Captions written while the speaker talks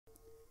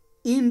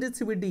In this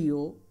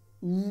video,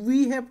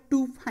 we have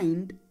to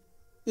find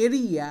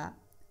area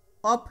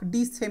of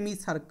the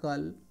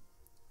semicircle.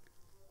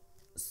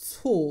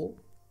 So,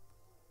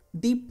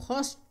 the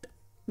first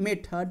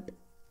method,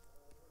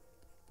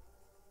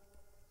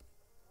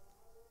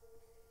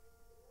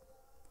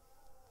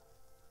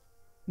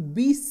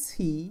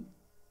 BC,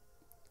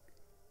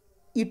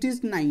 it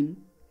is 9,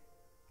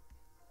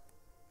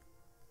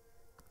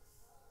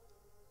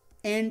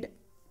 and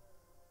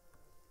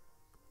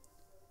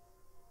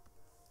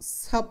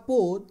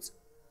suppose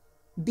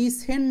the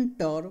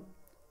center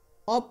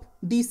of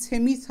the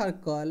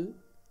semicircle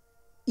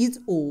is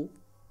O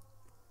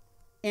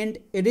and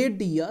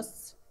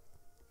radius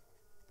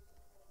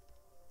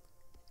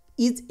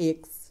is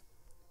x,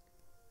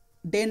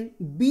 then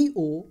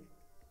BO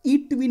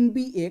it will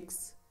be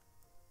x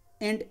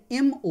and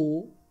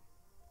MO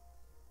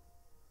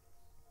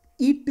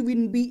it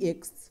will be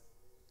x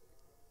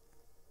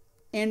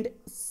and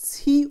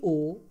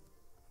CO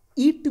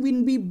it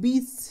will be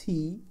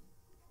BC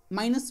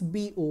minus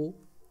BO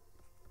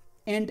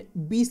and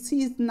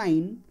BC is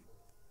 9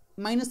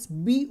 minus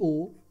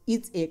BO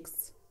is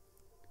x.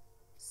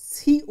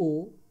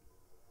 CO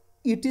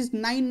it is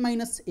 9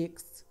 minus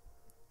x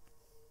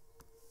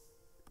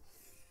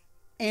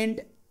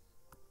and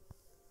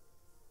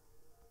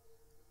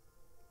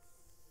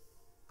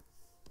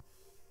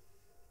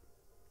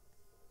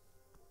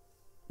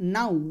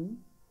now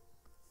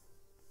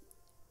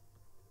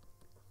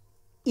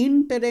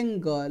in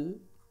triangle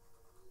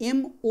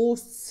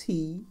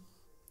MOC,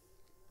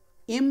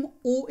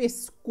 MO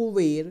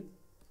square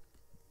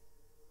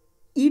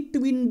it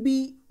will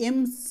be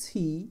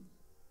MC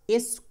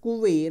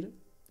square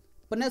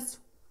plus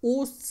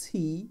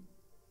OC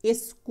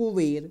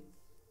square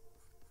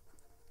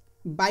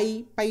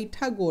by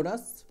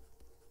Pythagoras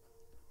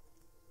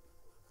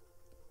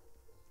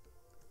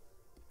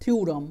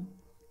theorem,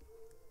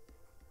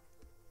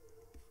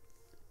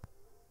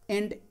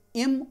 and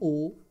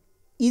MO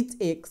is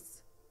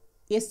x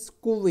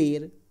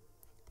square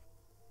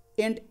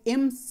and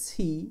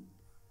MC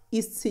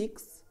is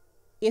 6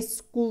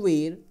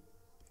 square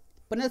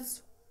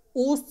plus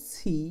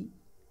OC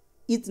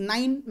is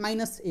 9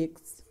 minus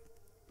x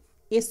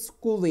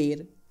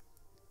square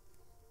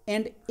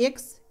and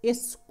x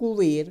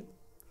square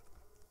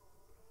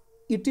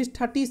it is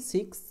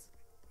 36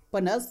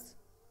 plus,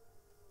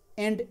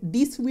 and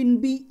this will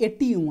be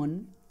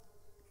 81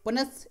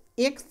 plus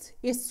x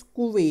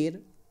square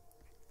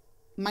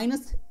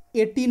minus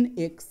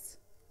 18x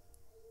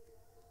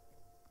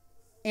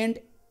and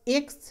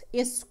x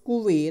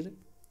square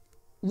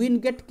will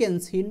get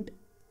cancelled,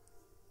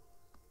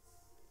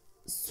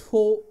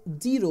 so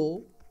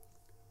 0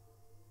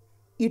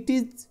 it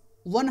is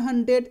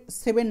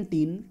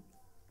 117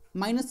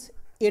 minus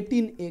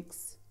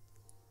 18x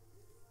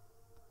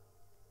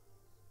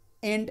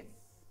and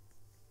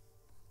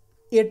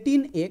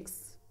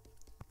 18x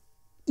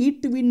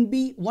it will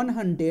be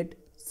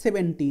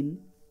 117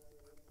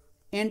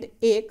 and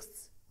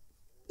x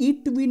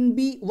it will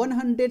be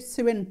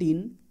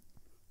 117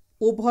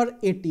 over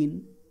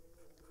 18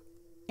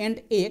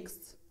 and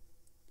x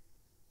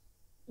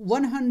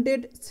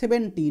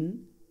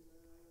 117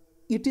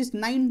 it is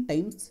 9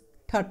 times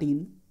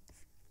 13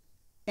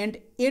 and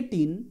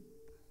 18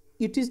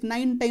 it is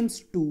 9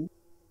 times 2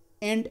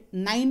 and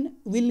 9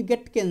 will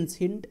get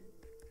cancelled,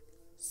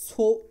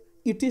 so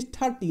it is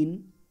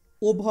 13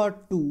 over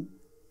 2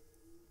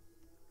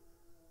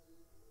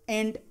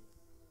 and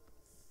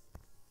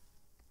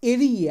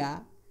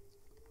area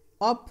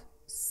of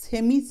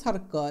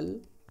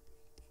semicircle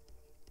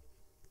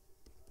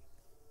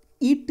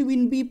it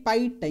will be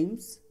pi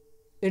times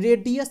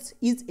radius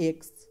is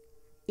x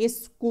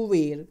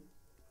square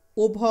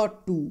over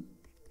 2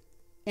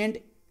 and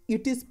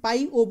it is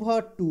pi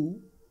over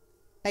 2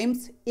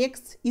 times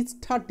x is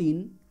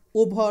 13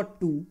 over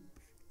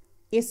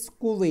 2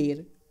 square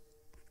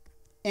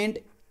and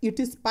it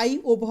is pi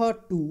over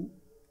 2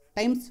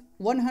 times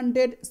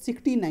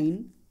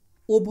 169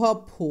 over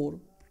 4,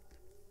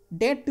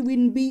 that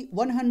will be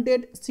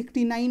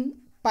 169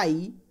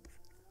 pi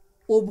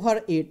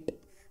over 8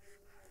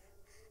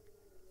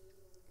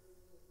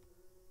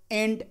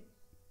 and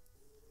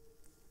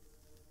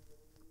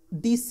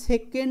the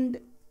second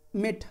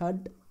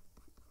method,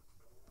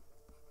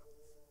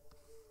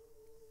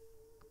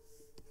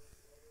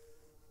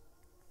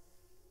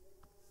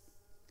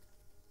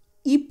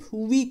 if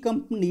we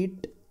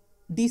complete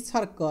the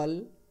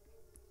circle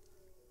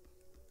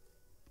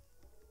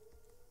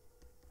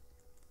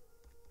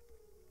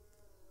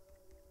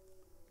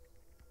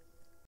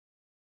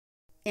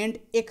and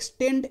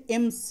extend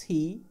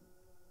MC,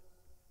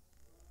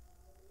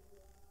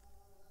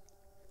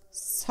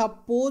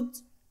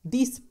 suppose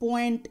this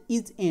point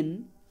is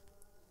N,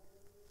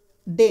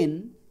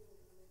 then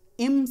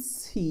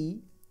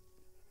MC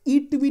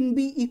it will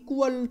be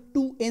equal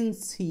to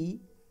NC,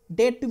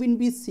 that will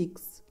be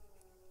 6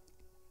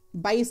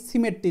 by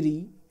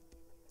symmetry.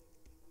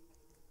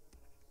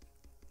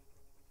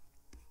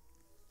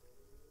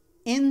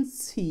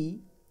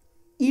 NC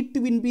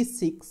it will be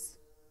 6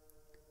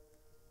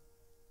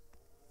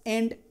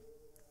 And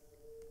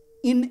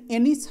in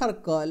any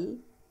circle,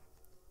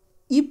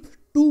 if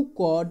two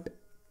chord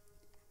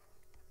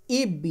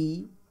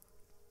AB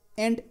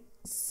and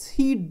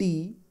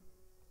CD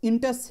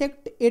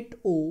intersect at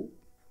O,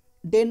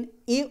 then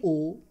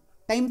AO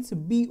times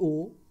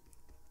BO,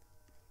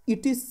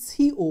 it is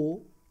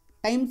CO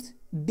times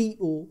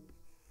DO.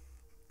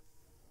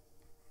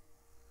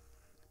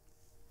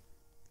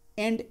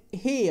 And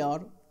here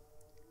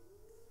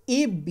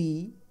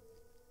AB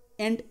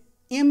and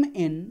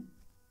MN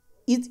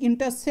is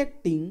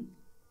intersecting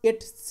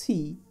at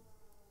C,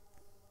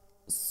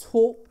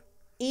 so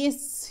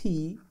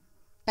AC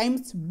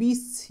times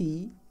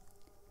BC,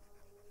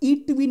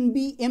 it will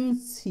be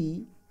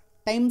MC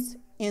times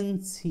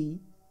NC,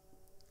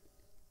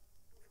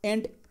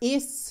 and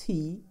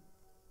AC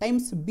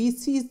times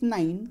BC is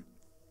 9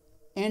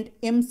 and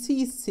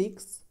MC is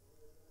 6,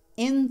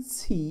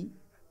 NC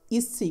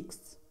is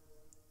 6,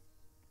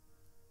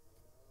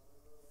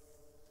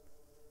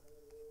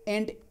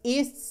 and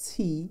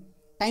AC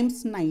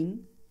times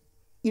 9,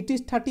 it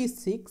is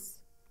 36,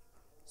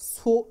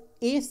 so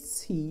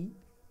AC,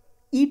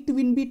 it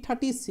will be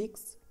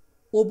 36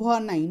 over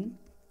 9,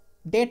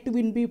 that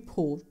will be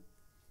 4,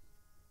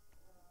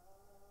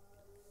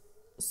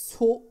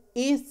 so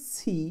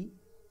AC,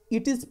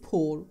 it is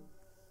 4,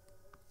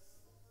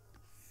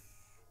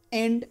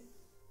 and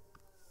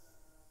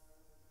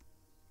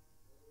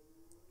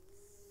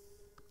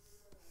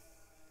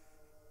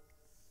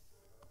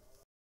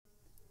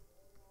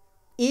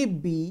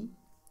AB,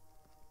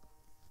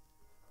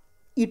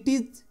 it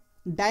is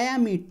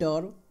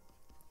diameter,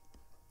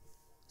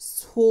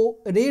 so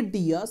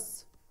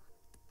radius,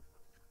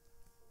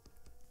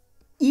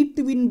 it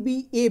will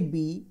be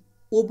AB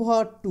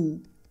over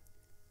 2,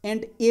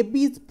 and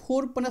AB is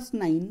 4 plus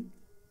 9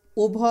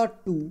 over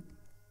 2,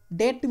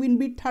 that will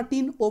be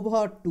 13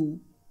 over 2,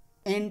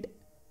 and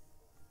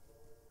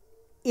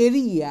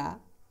area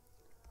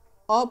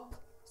of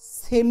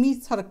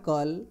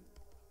semicircle,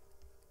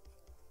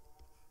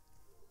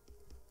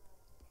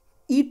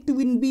 it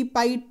will be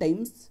pi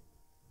times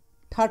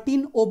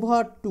 13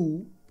 over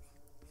 2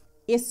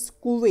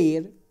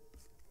 square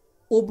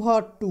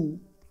over 2,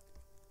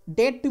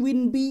 that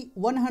will be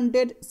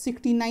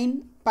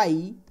 169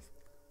 pi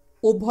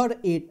over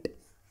 8.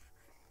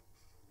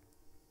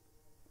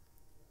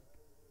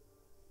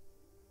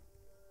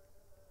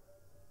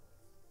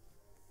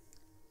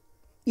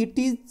 It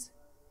is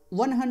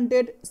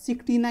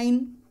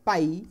 169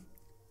 pi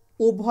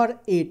over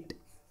 8.